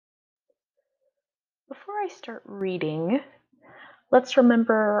Before I start reading, let's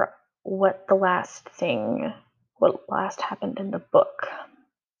remember what last happened in the book.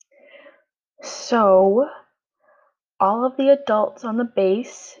 So, all of the adults on the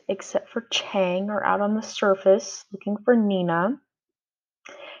base, except for Chang, are out on the surface looking for Nina.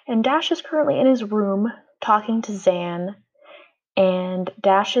 And Dash is currently in his room talking to Zan. And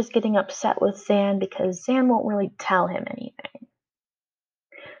Dash is getting upset with Zan because Zan won't really tell him anything.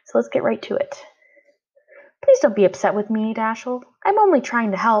 So let's get right to it. Please don't be upset with me, Dashel. I'm only trying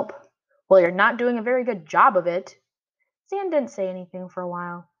to help. Well, you're not doing a very good job of it. Zan didn't say anything for a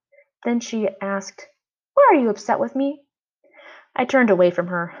while. Then she asked, Why are you upset with me? I turned away from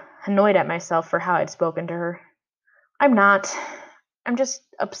her, annoyed at myself for how I'd spoken to her. I'm not. I'm just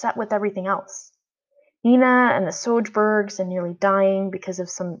upset with everything else. Nina and the Sojbergs and nearly dying because of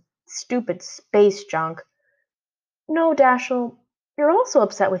some stupid space junk. No, Dashel, you're also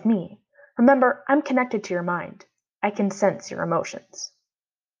upset with me. Remember, I'm connected to your mind. I can sense your emotions.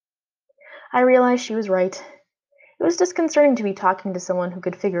 I realized she was right. It was disconcerting to be talking to someone who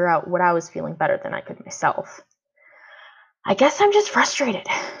could figure out what I was feeling better than I could myself. I guess I'm just frustrated.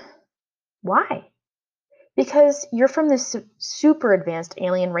 Why? Because you're from this super advanced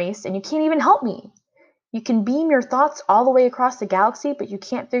alien race and you can't even help me. You can beam your thoughts all the way across the galaxy, but you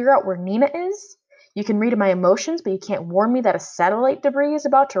can't figure out where Nina is. You can read my emotions, but you can't warn me that a satellite debris is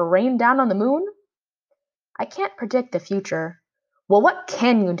about to rain down on the moon. I can't predict the future. Well, what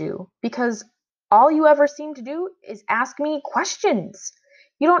can you do? Because all you ever seem to do is ask me questions.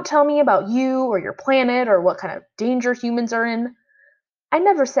 You don't tell me about you or your planet or what kind of danger humans are in. I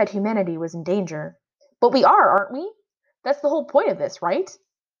never said humanity was in danger. But we are, aren't we? That's the whole point of this, right?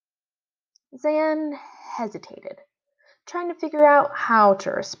 Zan hesitated, trying to figure out how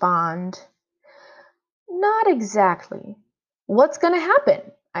to respond. Not exactly. What's going to happen?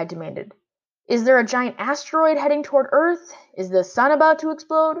 I demanded. Is there a giant asteroid heading toward Earth? Is the sun about to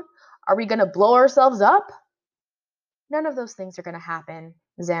explode? Are we going to blow ourselves up? None of those things are going to happen,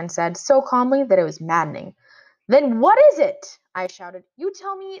 Zan said so calmly that it was maddening. Then what is it? I shouted. You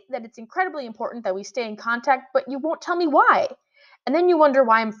tell me that it's incredibly important that we stay in contact, but you won't tell me why. And then you wonder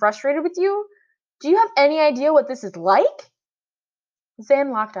why I'm frustrated with you? Do you have any idea what this is like?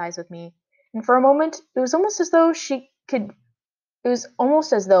 Zan locked eyes with me, and for a moment it was almost as though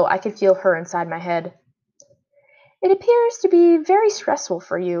I could feel her inside my head. It appears to be very stressful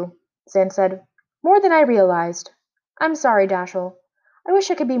for you, Zan said. More than I realized. I'm sorry, Dashel. I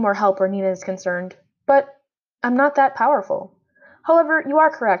wish I could be more help where Nina is concerned, but I'm not that powerful. However, you are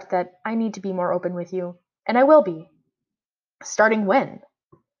correct that I need to be more open with you, and I will be. Starting when?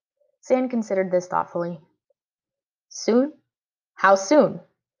 Zan considered this thoughtfully. Soon? How soon?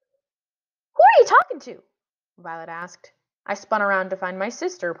 Who are you talking to? Violet asked. I spun around to find my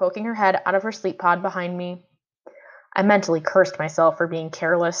sister poking her head out of her sleep pod behind me. I mentally cursed myself for being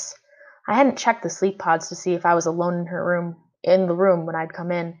careless. I hadn't checked the sleep pods to see if I was alone in the room when I'd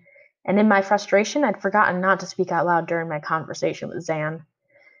come in, and in my frustration I'd forgotten not to speak out loud during my conversation with Zan.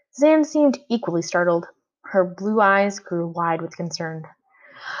 Zan seemed equally startled. Her blue eyes grew wide with concern.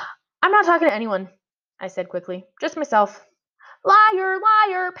 I'm not talking to anyone, I said quickly. Just myself. Liar,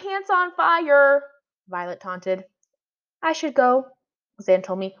 liar, pants on fire, Violet taunted. I should go, Zan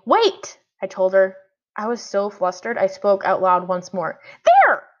told me. Wait, I told her. I was so flustered I spoke out loud once more.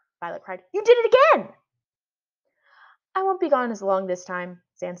 There! Violet cried. You did it again! I won't be gone as long this time,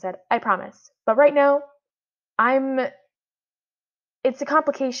 Zan said. I promise. But right now, I'm a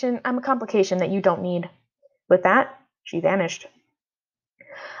complication that you don't need. With that, she vanished.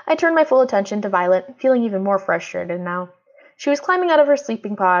 I turned my full attention to Violet, feeling even more frustrated now. She was climbing out of her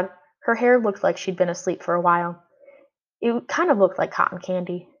sleeping pod. Her hair looked like she'd been asleep for a while. It kind of looked like cotton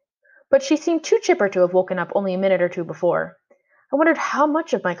candy. But she seemed too chipper to have woken up only a minute or two before. I wondered how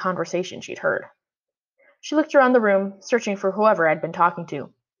much of my conversation she'd heard. She looked around the room, searching for whoever I'd been talking to.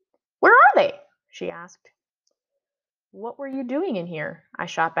 Where are they? She asked. What were you doing in here? I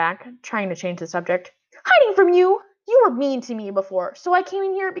shot back, trying to change the subject. Hiding from you! You were mean to me before, so I came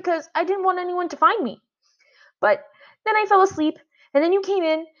in here because I didn't want anyone to find me. But then I fell asleep, and then you came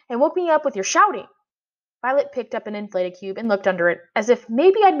in and woke me up with your shouting. Violet picked up an inflated cube and looked under it, as if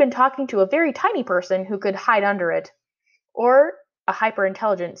maybe I'd been talking to a very tiny person who could hide under it. Or a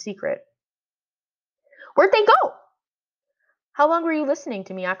hyper-intelligent secret. Where'd they go? How long were you listening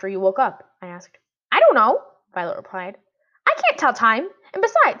to me after you woke up? I asked. I don't know, Violet replied. I can't tell time, and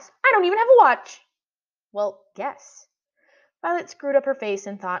besides, I don't even have a watch. Well, guess. Violet screwed up her face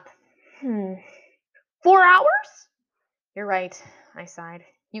and thought, 4 hours? You're right, I sighed.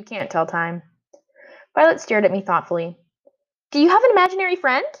 You can't tell time. Violet stared at me thoughtfully. Do you have an imaginary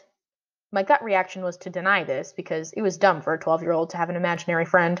friend? My gut reaction was to deny this because it was dumb for a 12-year-old to have an imaginary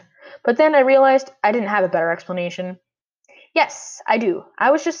friend. But then I realized I didn't have a better explanation. Yes, I do.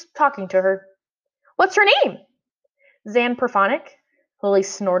 I was just talking to her. What's her name? Zan Perphonic? Lily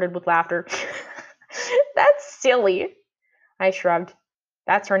snorted with laughter. That's silly. I shrugged.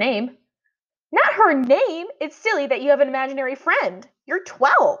 That's her name. Not her name! It's silly that you have an imaginary friend. You're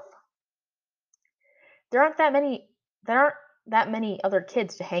 12. There aren't that many other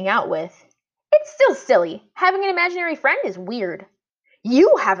kids to hang out with. It's still silly. Having an imaginary friend is weird.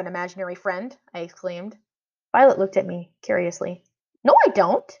 You have an imaginary friend, I exclaimed. Violet looked at me curiously. No, I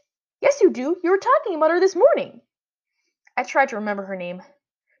don't. Yes, you do. You were talking about her this morning. I tried to remember her name.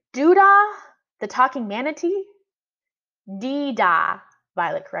 Doodah? The talking manatee? Dee-dah,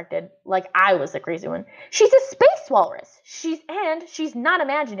 Violet corrected, like I was the crazy one. She's a space walrus. She's not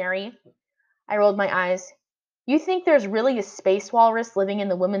imaginary. I rolled my eyes. You think there's really a space walrus living in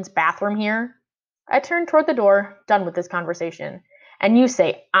the women's bathroom here? I turned toward the door, done with this conversation. And you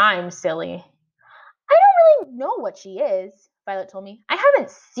say I'm silly. I don't really know what she is, Violet told me. I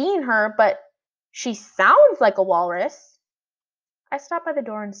haven't seen her, but she sounds like a walrus. I stopped by the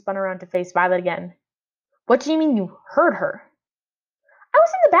door and spun around to face Violet again. What do you mean you heard her? I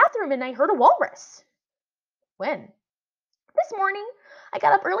was in the bathroom and I heard a walrus. When? This morning. I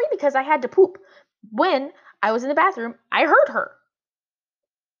got up early because I had to poop. When I was in the bathroom, I heard her.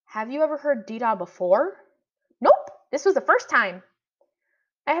 Have you ever heard Dee-dah before? Nope, this was the first time.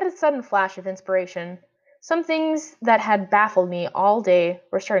 I had a sudden flash of inspiration. Some things that had baffled me all day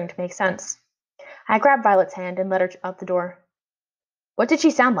were starting to make sense. I grabbed Violet's hand and led her out the door. What did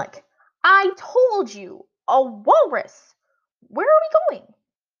she sound like? I told you! A walrus! Where are we going?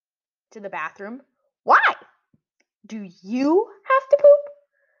 To the bathroom. Why? Do you have to poop?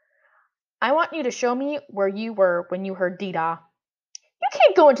 I want you to show me where you were when you heard Dee-dah. You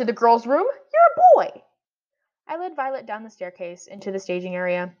can't go into the girls' room. You're a boy. I led Violet down the staircase into the staging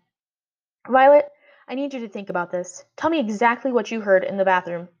area. Violet, I need you to think about this. Tell me exactly what you heard in the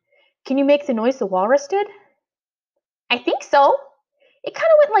bathroom. Can you make the noise the walrus did? I think so. It kind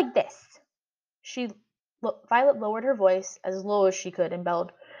of went like this. Violet lowered her voice as low as she could and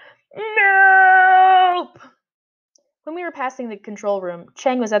bellowed, Nope! When we were passing the control room,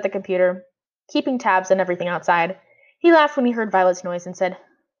 Chang was at the computer, keeping tabs on everything outside. He laughed when he heard Violet's noise and said,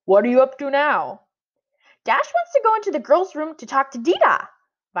 What are you up to now? Dash wants to go into the girls' room to talk to Dee-dah,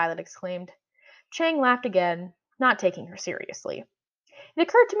 Violet exclaimed. Chang laughed again, not taking her seriously. It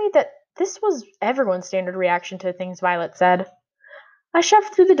occurred to me that this was everyone's standard reaction to things Violet said. I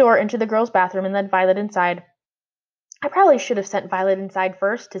shoved through the door into the girls' bathroom and led Violet inside. I probably should have sent Violet inside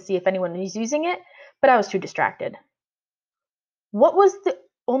first to see if anyone was using it, but I was too distracted. What was the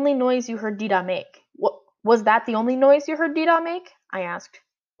only noise you heard Dee-dah make? Was that the only noise you heard Dee-dah make? I asked.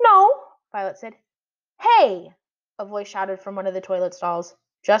 No, Violet said. Hey! A voice shouted from one of the toilet stalls.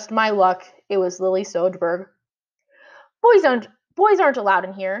 Just my luck. It was Lily Sojberg. Boys aren't allowed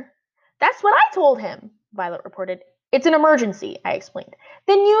in here. That's what I told him, Violet reported. It's an emergency, I explained.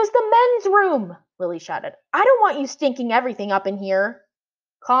 Then use the men's room, Lily shouted. I don't want you stinking everything up in here.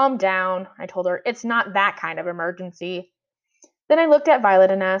 Calm down, I told her. It's not that kind of emergency. Then I looked at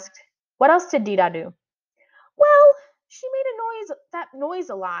Violet and asked, What else did Dee-dah do? Well, she made that noise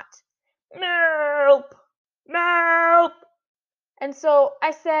a lot. Nope, nope. And so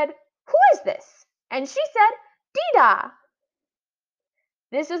I said, Who is this? And she said, Dee-dah.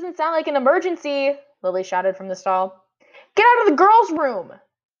 This doesn't sound like an emergency, Lily shouted from the stall. Get out of the girls' room.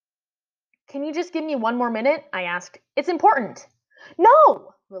 Can you just give me one more minute? I asked. It's important.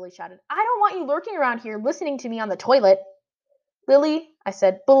 No, Lily shouted. I don't want you lurking around here listening to me on the toilet. Lily, I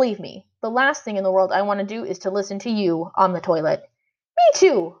said, believe me, the last thing in the world I want to do is to listen to you on the toilet. Me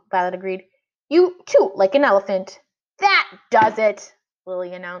too, Violet agreed. You toot like an elephant. That does it,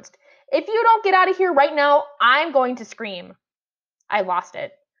 Lily announced. If you don't get out of here right now, I'm going to scream. I lost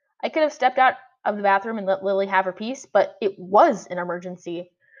it. I could have stepped out of the bathroom and let Lily have her piece, but it was an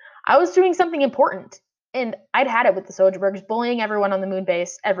emergency. I was doing something important, and I'd had it with the Sojbergs bullying everyone on the moon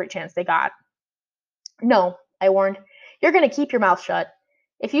base every chance they got. No, I warned. You're going to keep your mouth shut.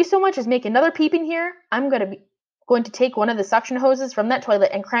 If you so much as make another peep in here, I'm going to take one of the suction hoses from that toilet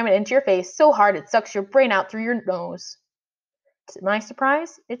and cram it into your face so hard it sucks your brain out through your nose. To my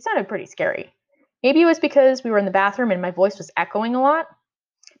surprise, it sounded pretty scary. Maybe it was because we were in the bathroom and my voice was echoing a lot.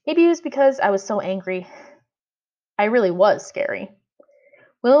 Maybe it was because I was so angry. I really was scary.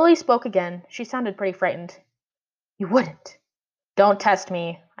 When Lily spoke again, she sounded pretty frightened. You wouldn't. Don't test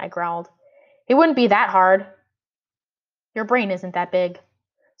me, I growled. It wouldn't be that hard. Your brain isn't that big.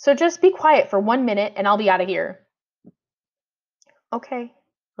 So just be quiet for 1 minute and I'll be out of here. Okay.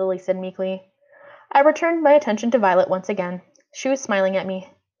 Lily said meekly. I returned my attention to Violet once again. She was smiling at me.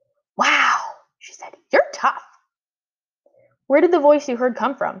 Wow, she said. You're tough. Where did the voice you heard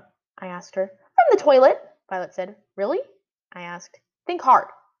come from? I asked her. From the toilet, Violet said. Really? I asked. Think hard.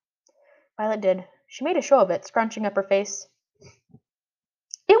 Violet did. She made a show of it, scrunching up her face.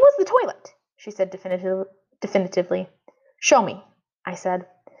 It was the toilet, she said definitively. Show me, I said.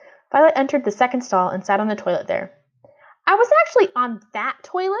 Violet entered the second stall and sat on the toilet there. I was actually on that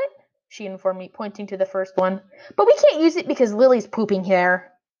toilet, she informed me, pointing to the first one. But we can't use it because Lily's pooping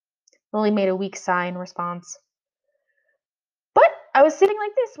here. Lily made a weak sigh in response. But I was sitting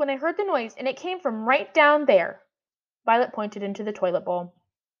like this when I heard the noise, and it came from right down there. Violet pointed into the toilet bowl.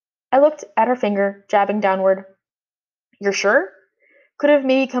 I looked at her finger, jabbing downward. You're sure? Could it have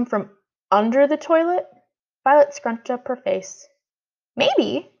maybe come from under the toilet? Violet scrunched up her face.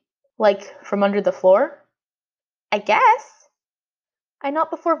 Maybe. Like from under the floor? I guess. I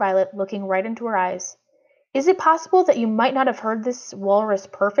knelt before Violet, looking right into her eyes. Is it possible that you might not have heard this walrus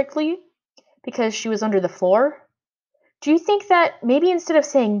perfectly because she was under the floor? Do you think that maybe instead of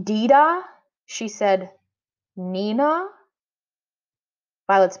saying Dida, she said Nina?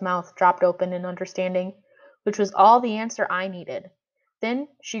 Violet's mouth dropped open in understanding, which was all the answer I needed. Then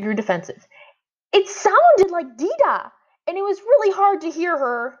she grew defensive. It sounded like Dida, and it was really hard to hear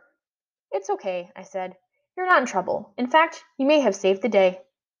her. It's okay, I said. You're not in trouble. In fact, you may have saved the day.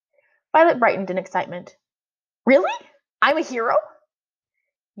 Violet brightened in excitement. Really? I'm a hero?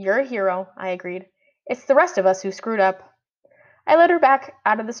 You're a hero, I agreed. It's the rest of us who screwed up. I led her back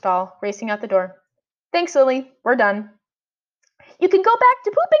out of the stall, racing out the door. Thanks, Lily. We're done. You can go back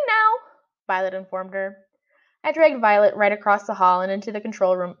to pooping now, Violet informed her. I dragged Violet right across the hall and into the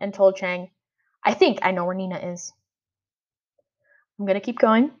control room and told Chang, I think I know where Nina is. I'm going to keep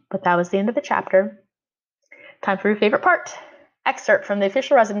going, but that was the end of the chapter. Time for your favorite part. Excerpt from the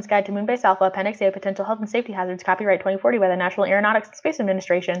Official Residence Guide to Moonbase Alpha, Appendix A, Potential Health and Safety Hazards, copyright 2040 by the National Aeronautics and Space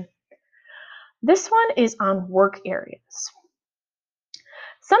Administration. This one is on work areas.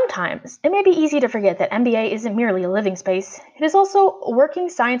 Sometimes it may be easy to forget that MBA isn't merely a living space, it is also a working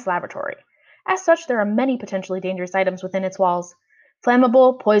science laboratory. As such, there are many potentially dangerous items within its walls,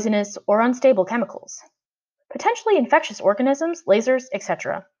 flammable, poisonous, or unstable chemicals, potentially infectious organisms, lasers,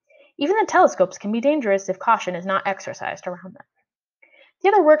 etc. Even the telescopes can be dangerous if caution is not exercised around them. The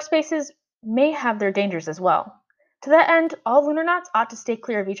other workspaces may have their dangers as well. To that end, all Lunarnauts ought to stay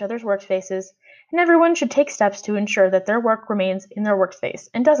clear of each other's workspaces, and everyone should take steps to ensure that their work remains in their workspace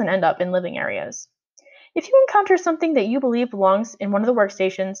and doesn't end up in living areas. If you encounter something that you believe belongs in one of the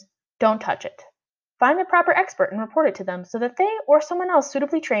workstations, don't touch it. Find the proper expert and report it to them so that they or someone else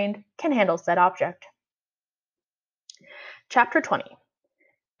suitably trained can handle said object. Chapter 20.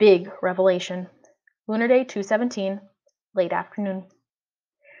 Big Revelation. Lunar Day 217, late afternoon.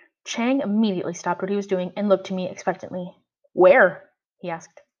 Chang immediately stopped what he was doing and looked to me expectantly. Where? He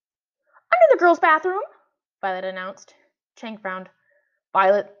asked. Under the girls' bathroom, Violet announced. Chang frowned.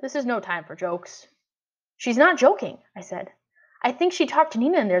 Violet, this is no time for jokes. She's not joking, I said. I think she talked to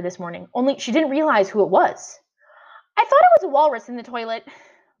Nina in there this morning, only she didn't realize who it was. I thought it was a walrus in the toilet,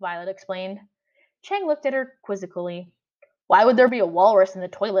 Violet explained. Chang looked at her quizzically. Why would there be a walrus in the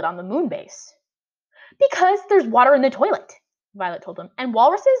toilet on the moon base? Because there's water in the toilet, Violet told him, and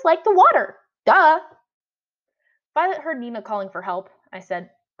walruses like the water. Duh. Violet heard Nina calling for help, I said,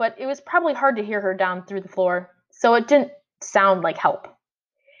 but it was probably hard to hear her down through the floor, so it didn't sound like help.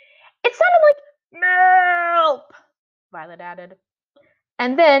 It sounded like help, Violet added.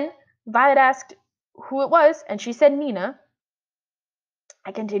 And then Violet asked who it was, and she said Nina.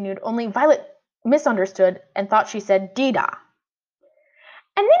 I continued, only Violet misunderstood and thought she said Dida.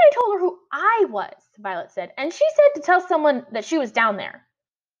 And then I told her who I was, Violet said, and she said to tell someone that she was down there.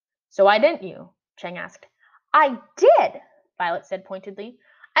 So why didn't you? Chang asked. I did, Violet said pointedly.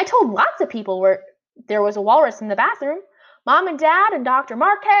 I told lots of people where there was a walrus in the bathroom. Mom and Dad and Dr.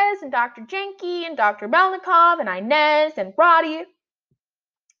 Marquez and Dr. Jenke and Dr. Melnikov and Inez and Roddy.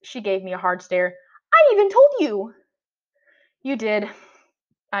 She gave me a hard stare. I even told you. You did,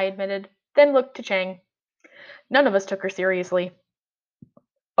 I admitted, then looked to Chang. None of us took her seriously.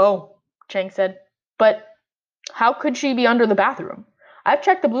 Oh, Chang said, but how could she be under the bathroom? I've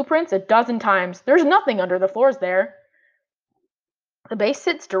checked the blueprints a dozen times. There's nothing under the floors there. The base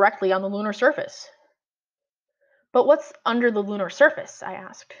sits directly on the lunar surface. But what's under the lunar surface? I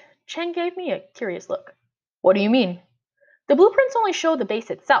asked. Chang gave me a curious look. What do you mean? The blueprints only show the base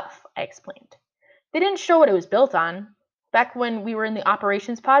itself, I explained. They didn't show what it was built on. Back when we were in the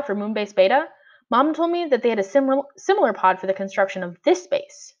operations pod for Moonbase Beta, Mom told me that they had a similar pod for the construction of this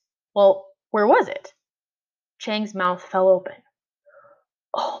base. Well, where was it? Chang's mouth fell open.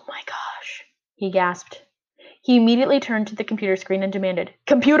 Oh my gosh, he gasped. He immediately turned to the computer screen and demanded,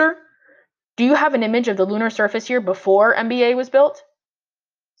 "Computer, do you have an image of the lunar surface here before MBA was built?"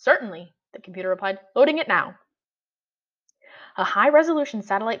 "Certainly," the computer replied. "Loading it now." A high-resolution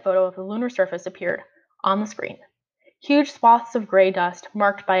satellite photo of the lunar surface appeared on the screen. Huge swaths of gray dust,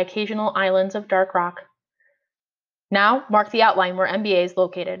 marked by occasional islands of dark rock. "Now mark the outline where MBA is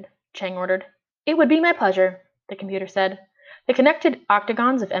located," Chang ordered. "It would be my pleasure," the computer said. The connected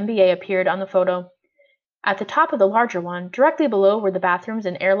octagons of MBA appeared on the photo. At the top of the larger one, directly below where the bathrooms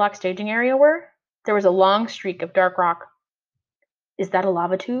and airlock staging area were, there was a long streak of dark rock. "Is that a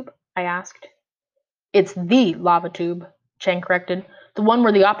lava tube?" I asked. "It's the lava tube," Chang corrected. "The one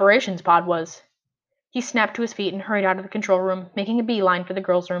where the operations pod was." He snapped to his feet and hurried out of the control room, making a beeline for the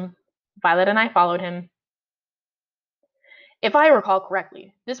girls' room. Violet and I followed him. "If I recall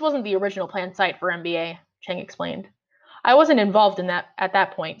correctly, this wasn't the original planned site for MBA," Chang explained. "I wasn't involved in that at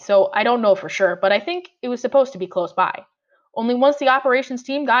that point, so I don't know for sure, but I think it was supposed to be close by. Only once the operations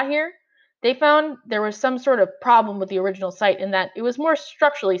team got here, they found there was some sort of problem with the original site in that it was more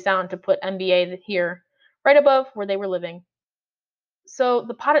structurally sound to put MBA here, right above where they were living." "So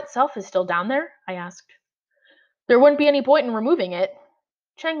the pod itself is still down there?" I asked. "There wouldn't be any point in removing it."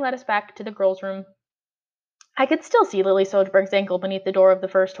 Chang led us back to the girls' room. I could still see Lily Soderberg's ankle beneath the door of the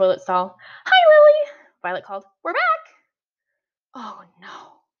first toilet stall. "Hi, Lily!" Violet called. "We're back!" "Oh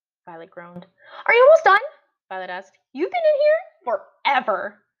no," Violet groaned. "Are you almost done?" Violet asked. "You've been in here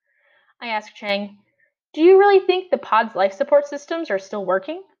forever." I asked Chang, "Do you really think the pod's life support systems are still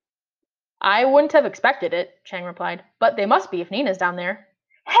working?" "I wouldn't have expected it," Chang replied, "but they must be if Nina's down there."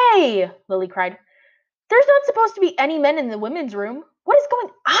 "Hey!" Lily cried. "There's not supposed to be any men in the women's room. What is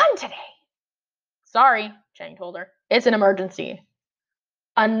going on today?" "Sorry," Chang told her. "It's an emergency."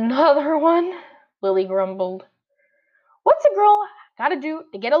 "Another one?" Lily grumbled. "What's a girl gotta do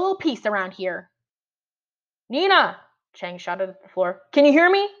to get a little peace around here?" "Nina!" Chang shouted at the floor. "Can you hear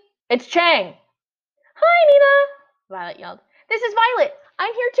me? It's Chang!" "Hi, Nina!" Violet yelled. "This is Violet.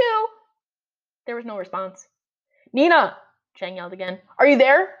 I'm here too." There was no response. "Nina!" Chang yelled again. "Are you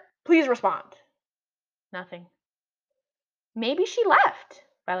there? Please respond." Nothing. "Maybe she left,"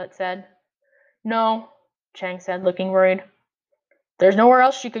 Violet said. "No," Chang said, looking worried. "There's nowhere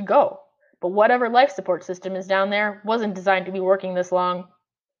else she could go. But whatever life support system is down there wasn't designed to be working this long.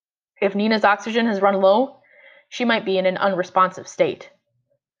 If Nina's oxygen has run low, she might be in an unresponsive state."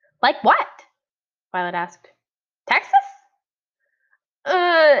 "Like what?" Violet asked. "Texas?"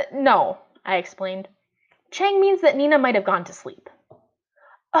 No," I explained. "Chang means that Nina might have gone to sleep."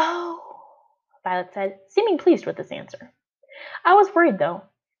 "Oh," Violet said, seeming pleased with this answer. I was worried, though.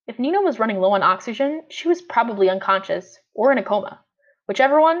 If Nina was running low on oxygen, she was probably unconscious or in a coma.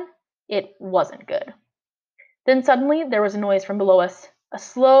 Whichever one, it wasn't good. Then suddenly there was a noise from below us, a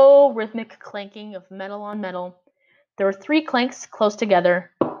slow, rhythmic clanking of metal on metal. There were 3 clanks close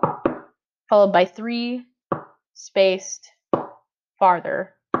together, followed by 3 spaced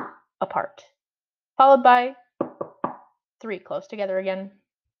farther apart, followed by 3 close together again.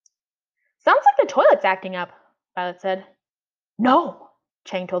 "Sounds like the toilet's acting up," Violet said. "No,"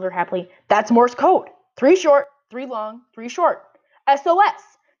 Chang told her happily. "That's Morse code. 3 short, 3 long, 3 short.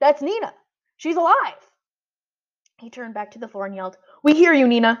 SOS! That's Nina! She's alive!" He turned back to the floor and yelled, "We hear you,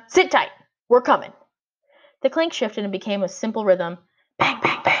 Nina! Sit tight! We're coming!" The clank shifted and became a simple rhythm. Bang,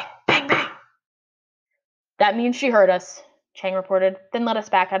 bang, bang, bang, bang. "That means she heard us," Chang reported, then led us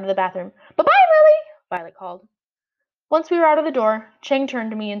back out of the bathroom. "Bye-bye, Lily!" Violet called. Once we were out of the door, Chang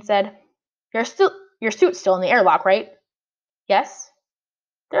turned to me and said, Your suit's still in the airlock, right?" "Yes."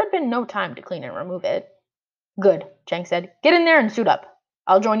 There had been no time to clean and remove it. "Good," Chang said. "Get in there and suit up.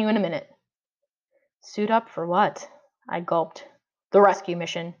 I'll join you in a minute." "Suit up for what?" I gulped. "The rescue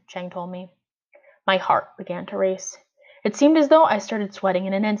mission," Chang told me. My heart began to race. It seemed as though I started sweating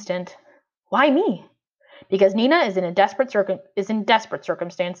in an instant. Why me? "Because Nina is in desperate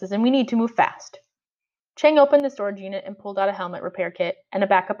circumstances and we need to move fast." Chang opened the storage unit and pulled out a helmet repair kit and a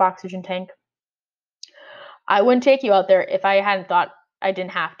backup oxygen tank. "I wouldn't take you out there if I hadn't thought I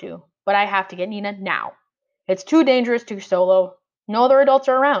didn't have to, but I have to get Nina now. It's too dangerous to solo. No other adults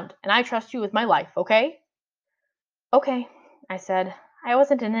are around, and I trust you with my life, okay?" "Okay," I said. I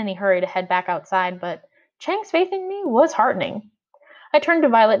wasn't in any hurry to head back outside, but Chang's faith in me was heartening. I turned to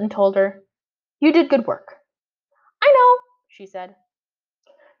Violet and told her, "You did good work." "I know," she said.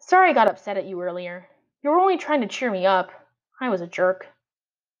 "Sorry I got upset at you earlier. You were only trying to cheer me up. I was a jerk."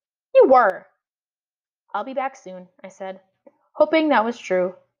 "You were." "I'll be back soon," I said, hoping that was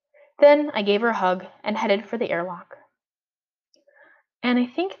true. Then I gave her a hug and headed for the airlock. And I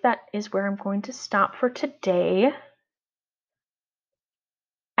think that is where I'm going to stop for today.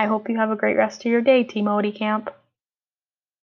 I hope you have a great rest of your day, Team Odie Camp.